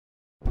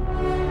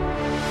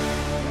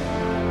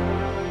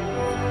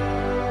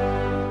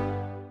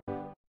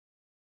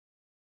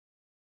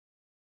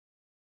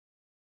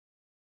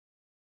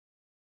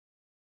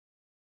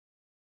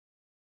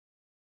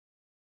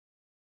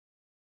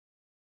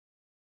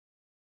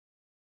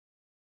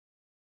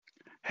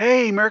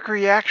Hey,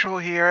 Mercury Actual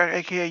here,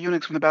 aka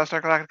Unix from the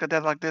Battlestar Galactica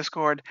Deadlock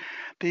Discord.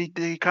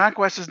 The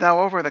conquest is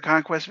now over. The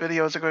conquest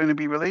videos are going to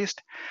be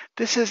released.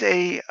 This is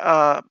a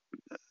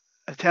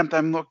attempt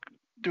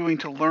doing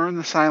to learn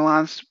the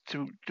Cylons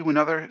to do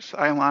another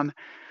Cylon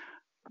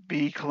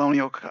be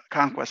colonial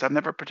conquest. I've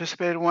never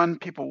participated in one.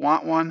 People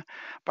want one,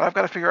 but I've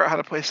got to figure out how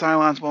to play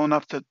Cylons well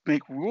enough to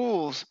make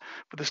rules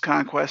for this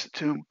conquest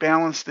to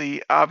balance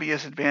the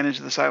obvious advantage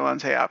the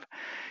Cylons have.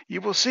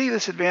 You will see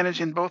this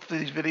advantage in both of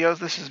these videos.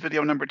 This is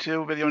video number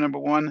 2. Video number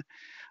 1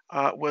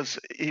 was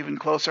even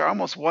closer. I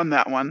almost won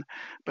that one.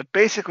 But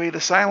basically, the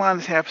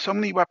Cylons have so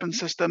many weapon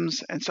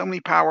systems and so many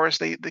powers,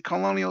 the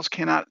Colonials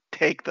cannot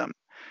take them.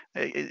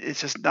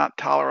 It's just not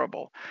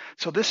tolerable.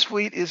 So this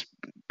fleet is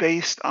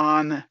based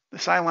on, the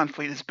Cylon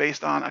fleet is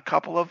based on a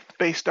couple of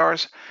base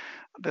stars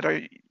that are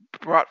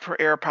brought for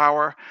air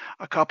power,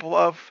 a couple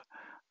of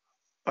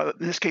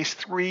in this case,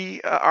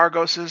 3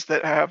 Argoses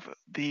that have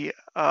the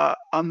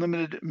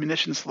unlimited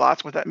munition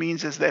slots. What that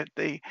means is that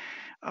they,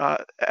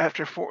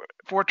 after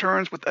four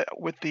turns with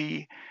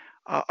the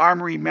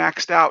armory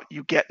maxed out,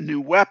 you get new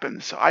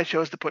weapons. So I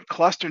chose to put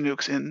cluster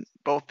nukes in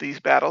both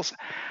these battles.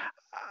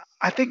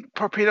 I think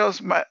torpedoes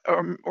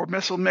or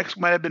missile mix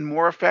might have been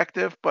more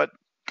effective, but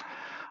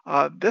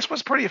this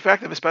was pretty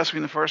effective, especially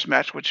in the first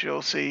match, which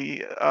you'll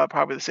see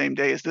probably the same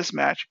day as this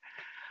match.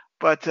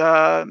 But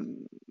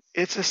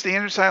it's a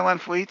standard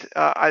Cylon fleet.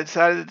 I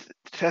decided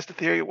to test the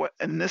theory. What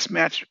in this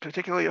match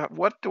particularly?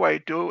 What do I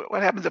do?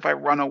 What happens if I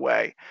run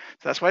away?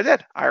 So that's what I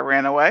did. I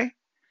ran away,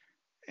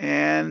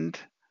 and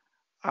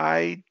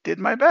I did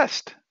my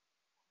best.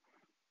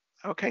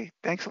 Okay,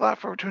 thanks a lot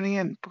for tuning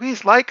in.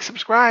 Please like,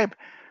 subscribe,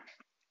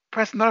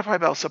 press the notify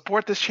bell,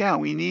 support this channel.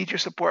 We need your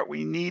support.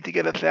 We need to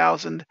get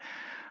 1,000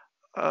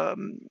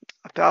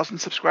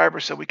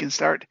 subscribers so we can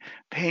start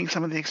paying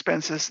some of the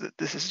expenses that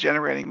this is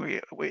generating.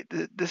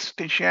 This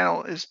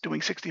channel is doing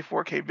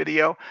 64K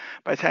video.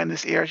 By the time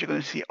this airs, you're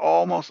going to see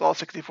almost all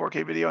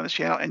 64K video on this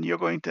channel, and you're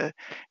going to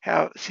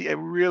see a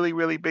really,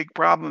 really big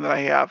problem that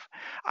I have.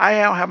 I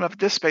don't have enough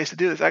disk space to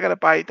do this. I got to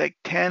buy like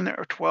 10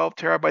 or 12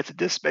 terabytes of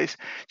disk space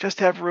just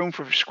to have room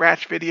for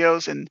scratch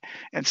videos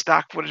and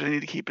stock footage I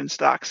need to keep in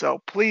stock.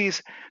 So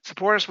please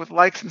support us with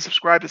likes and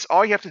subscribe. That's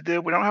all you have to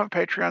do. We don't have a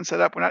Patreon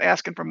set up. We're not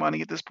asking for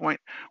money at this point.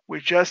 We're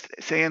just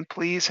saying,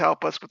 please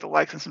help us with the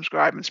likes and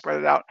subscribe and spread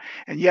it out.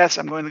 And yes,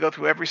 I'm going to go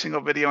through every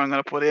single video. I'm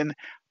going to put in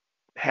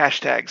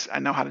hashtags. I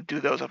know how to do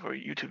those over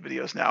YouTube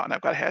videos now, and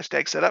I've got a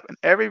hashtag set up, and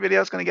every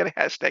video is going to get a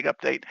hashtag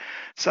update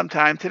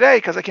sometime today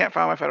because I can't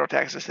file my federal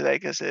taxes today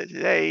because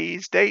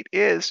today's date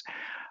is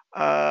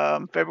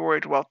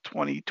February 12th,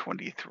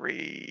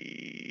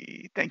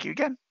 2023. Thank you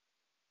again.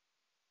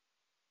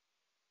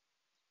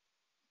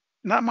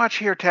 Not much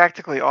here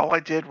tactically. All I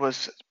did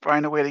was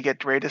find a way to get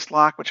Dratus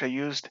lock, which I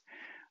used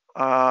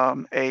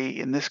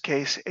in this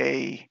case,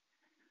 a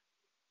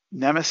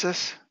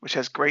Nemesis, which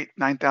has great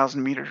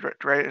 9,000 meter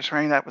Dratus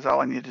range. That was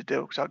all I needed to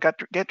do. So I got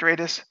get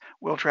Dratus,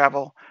 will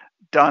travel,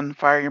 done.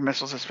 Fire your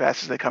missiles as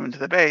fast as they come into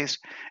the base,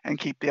 and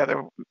keep the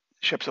other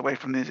ships away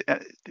from the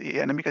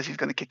enemy because he's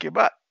going to kick your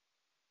butt.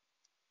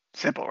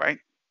 Simple, right?